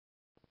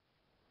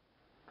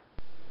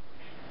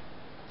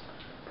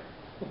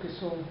Okay,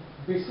 so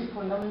basic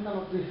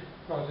fundamental of this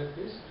project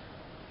is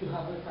to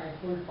have a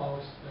 5-volt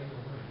power supply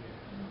over here.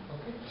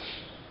 Okay,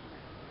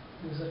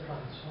 this is a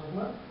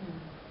transformer,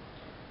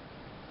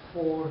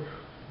 4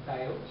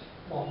 diodes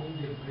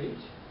forming the bridge,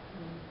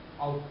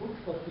 output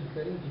for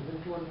filtering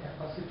given to one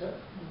capacitor.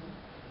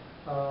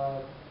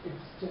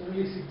 It's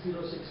generally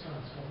 606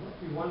 transformer,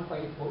 P1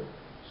 5-volt.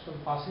 So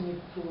passing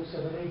it through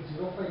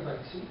 7805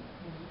 IC,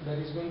 that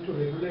is going to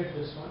regulate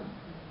this one.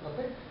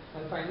 Okay,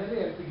 and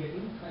finally I will be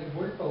getting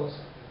 5-volt power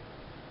supply.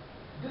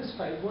 This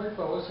 5-volt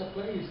power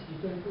supply is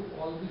given to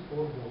all the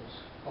 4 boards,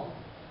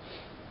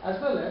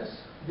 as well as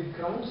the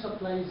ground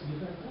supply is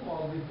given to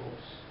all the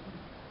boards.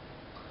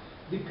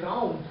 The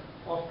ground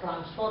of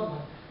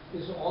transformer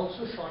is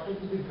also shorted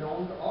to the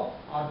ground of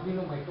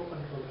Arduino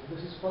microcontroller.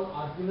 This is called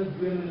Arduino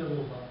dual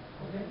over.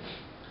 Okay,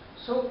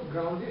 so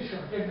ground is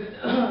shorted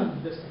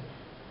with this thing.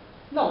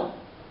 Now,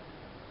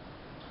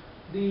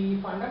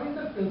 the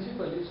fundamental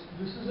principle is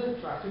this is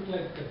a traffic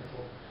light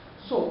control.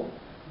 So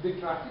the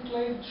traffic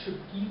light should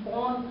keep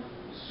on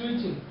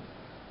switching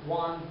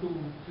 1, 2,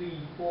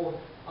 3,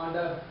 4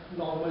 under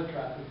normal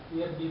traffic.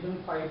 We have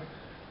given 5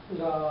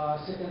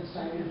 seconds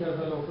time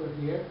interval over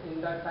here.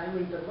 In that time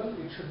interval,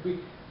 it should be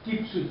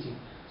keep switching.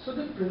 So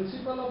the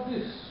principle of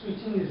this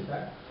switching is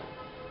that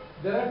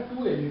there are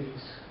 2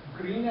 LEDs,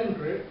 green and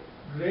red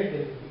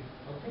LED.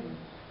 Okay,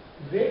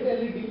 red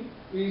LED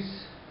is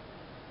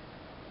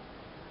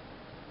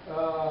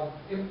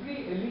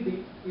every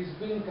LED is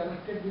being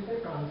connected with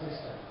a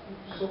transistor.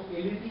 So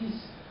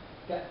LED's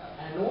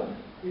anode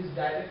is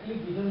directly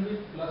given with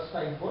plus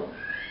 5 volt.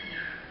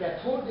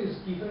 Cathode is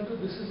given to,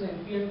 this is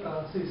NPN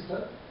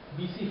transistor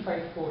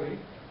BC548.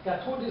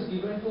 Cathode is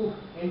given to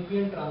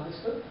NPN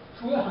transistor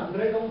through a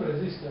 100 ohm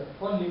resistor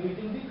for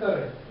limiting the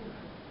current.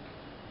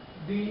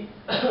 The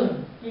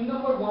pin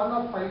number 1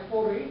 of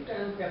 548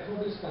 and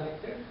cathode is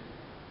connected.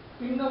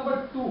 Pin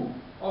number 2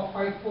 of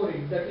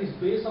 548, that is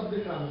base of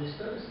the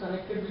transistor, is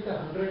connected with a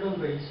 100 ohm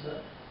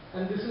resistor,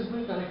 and this is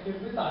being connected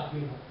with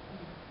Arduino.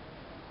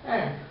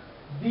 And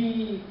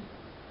the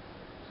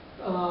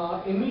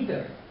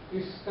emitter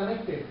is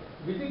connected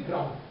with the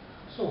ground.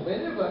 So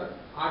whenever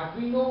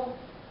Arduino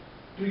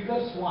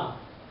triggers 1,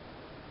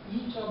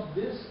 each of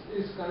this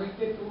is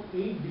connected to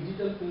 8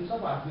 digital pins of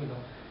Arduino.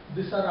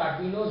 These are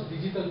Arduino's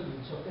digital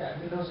pins. Okay,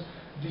 Arduino's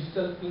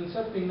digital pins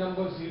are pin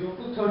number 0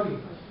 to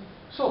 13.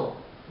 So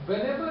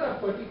whenever a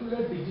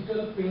particular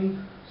digital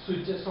pin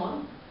switches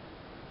on,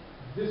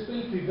 this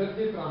will trigger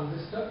the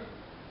transistor.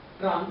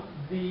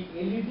 The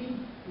LED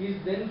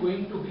is then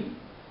going to be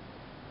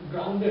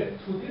grounded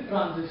through the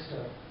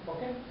transistor.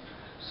 Okay,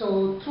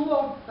 so through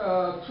our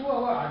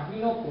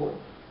Arduino code,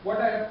 what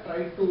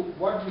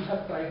we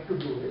have tried to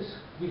do is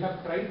we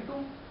have tried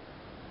to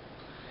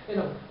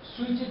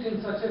switch it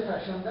in such a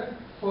fashion that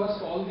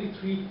first all the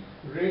 3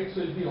 reds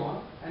will be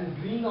on and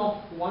green of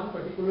one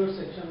particular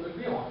section will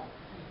be on.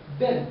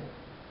 Then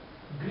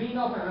green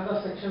of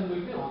another section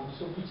will be on.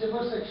 So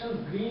whichever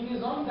section green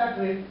is on, that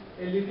red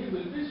LED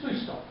will be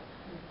switched off.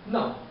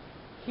 Now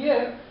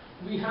here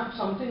we have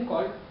something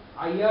called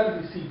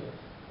IR receiver.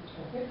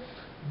 Okay,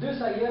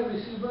 this IR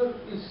receiver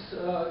is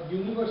a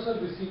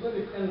universal receiver.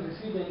 It can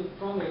receive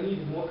from any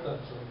remote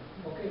control.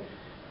 Okay,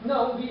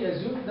 now we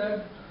assume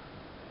that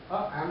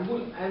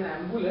an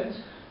ambulance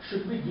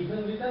should be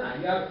given with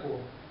an IR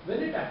code. When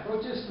it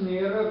approaches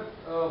nearer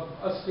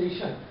a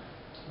station,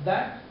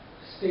 that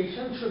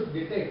station should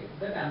detect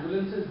that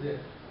ambulance is there.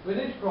 When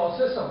it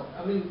crosses out,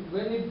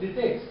 when it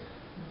detects,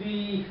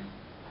 the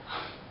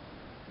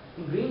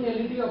green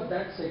LED of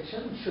that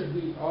section should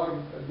be, or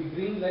the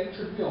green light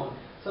should be on,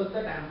 so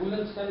that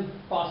ambulance can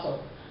pass out.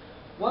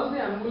 Once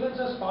the ambulance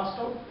has passed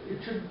out,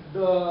 it should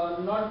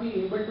not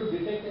be able to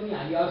detect any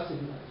IR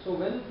signal. So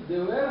when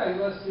there were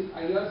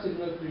IR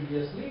signal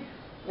previously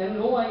and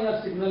no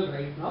IR signal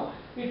right now,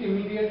 it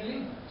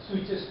immediately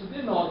switches to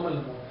the normal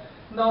mode.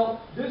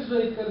 Now this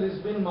vehicle has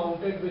been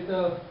mounted with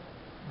a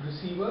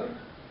receiver.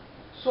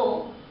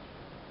 So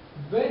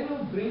when you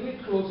bring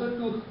it closer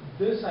to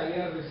this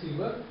IR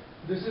receiver,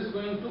 this is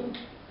going to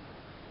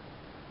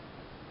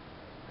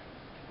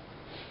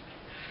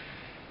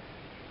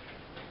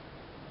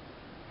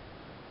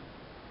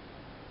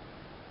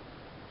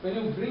when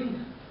you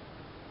bring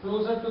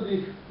closer to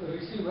the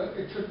receiver,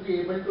 it should be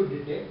able to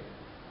detect.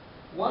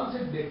 Once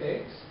it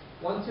detects,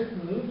 once it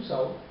moves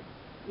out,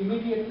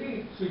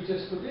 immediately it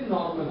switches to the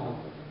normal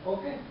mode.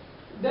 Okay,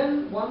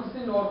 then once the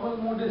normal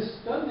mode is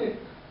done, it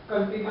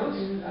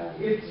continues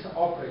its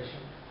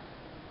operation.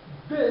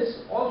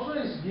 This also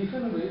is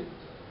given with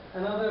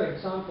another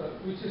example,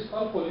 which is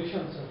called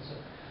collision sensor.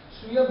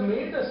 So we have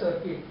made a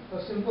circuit,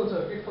 a simple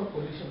circuit for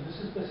collision. This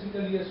is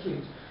basically a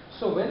switch.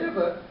 So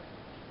whenever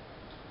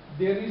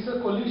there is a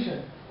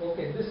collision,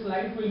 okay, this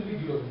light will be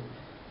glowing.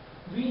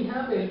 We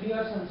have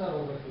LDR sensor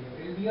over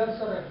here.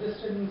 LDRs are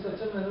adjusted in such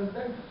a manner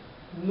that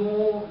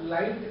no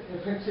light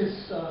affects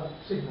its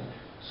signal.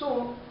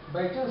 So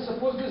by chance,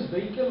 suppose this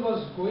vehicle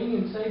was going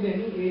inside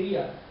any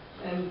area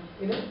and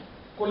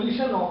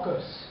collision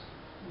occurs.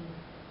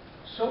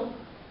 So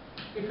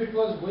if it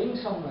was going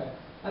somewhere,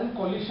 and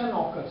collision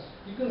occurs,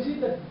 you can see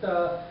that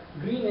the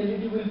green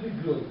LED will be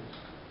glowing,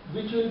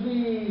 which will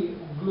be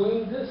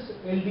glowing this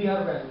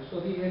LDR value. So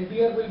the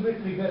LDR will be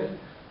triggering,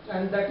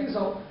 and that is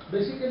how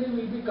basically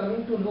we'll be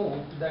coming to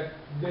know that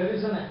there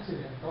is an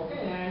accident. Okay,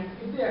 and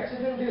if the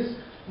accident is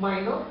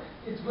minor,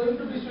 it's going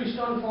to be switched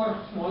on for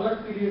a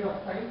smaller period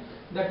of time,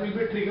 that will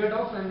be triggered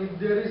off. And if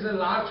there is a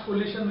large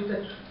collision with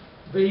a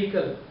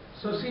vehicle,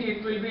 so see,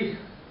 it will be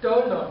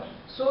turned on.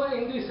 So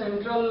in the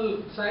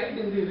central side,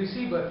 in the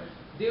receiver,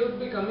 they would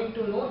be coming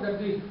to know that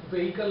the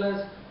vehicle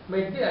has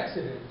made the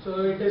accident. So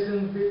it is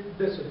in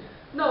this way.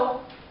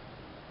 Now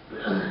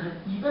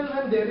even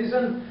when there is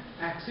an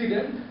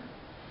accident,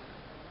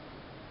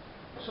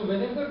 so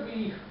whenever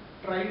we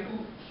try to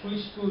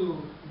switch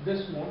to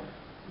this mode,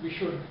 we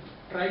should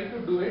try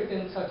to do it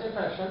in such a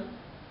fashion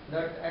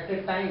that at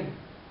a time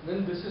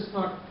when this is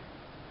not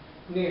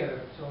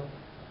near.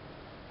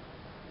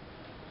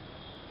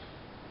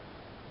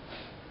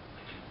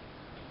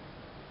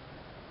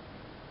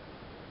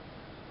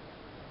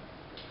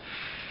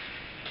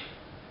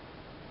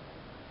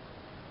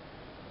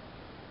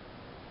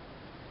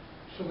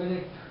 So when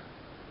it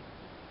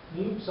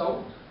moves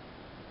out,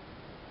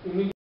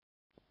 immediately.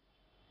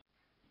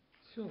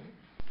 So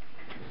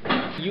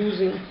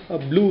using a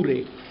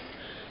Blu-ray.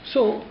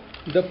 So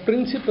the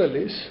principle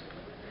is,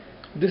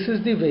 this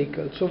is the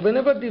vehicle. So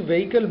whenever the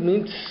vehicle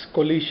meets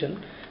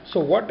collision,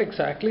 so what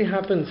exactly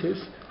happens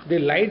is the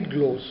light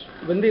glows.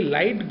 When the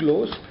light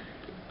glows,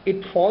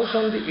 it falls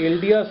on the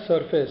LDR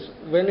surface.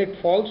 When it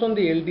falls on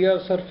the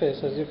LDR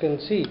surface, as you can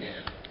see,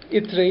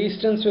 its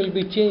resistance will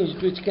be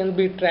changed, which can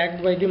be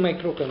tracked by the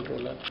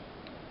microcontroller.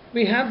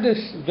 We have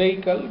this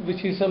vehicle,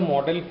 which is a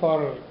model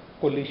for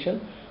collision.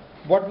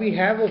 What we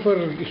have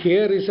over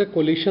here is a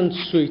collision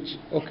switch.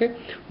 Okay,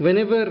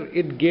 whenever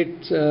it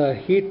gets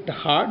hit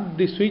hard,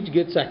 the switch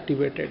gets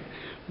activated.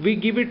 We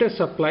give it a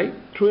supply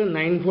through a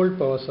 9-volt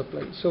power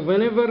supply. So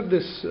whenever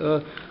this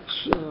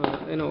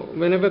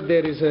whenever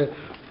there is a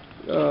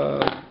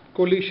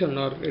collision,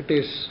 or it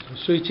is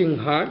switching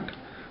hard,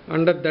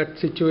 under that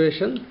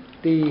situation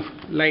the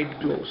light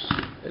glows.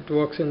 It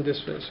works in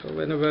this way. So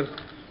whenever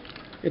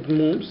it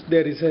moves,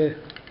 there is a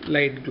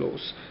light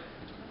glows.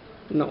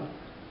 Now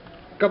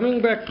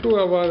coming back to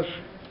our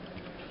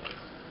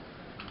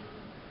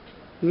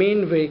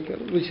main vehicle,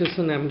 which is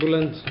an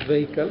ambulance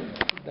vehicle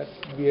that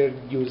we are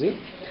using.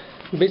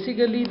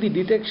 Basically the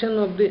detection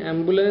of the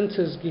ambulance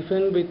is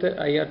given with a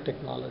IR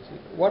technology.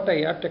 What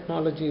IR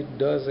technology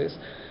does is,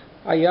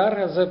 IR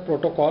has a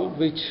protocol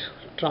which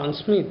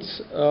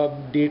transmits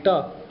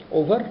data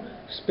over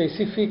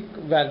specific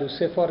values.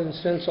 Say for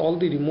instance, all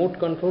the remote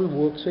control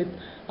works with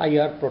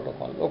IR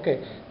protocol.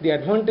 Okay, the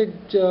advantage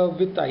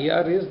with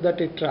IR is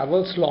that it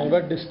travels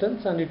longer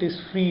distance and it is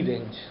free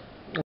range.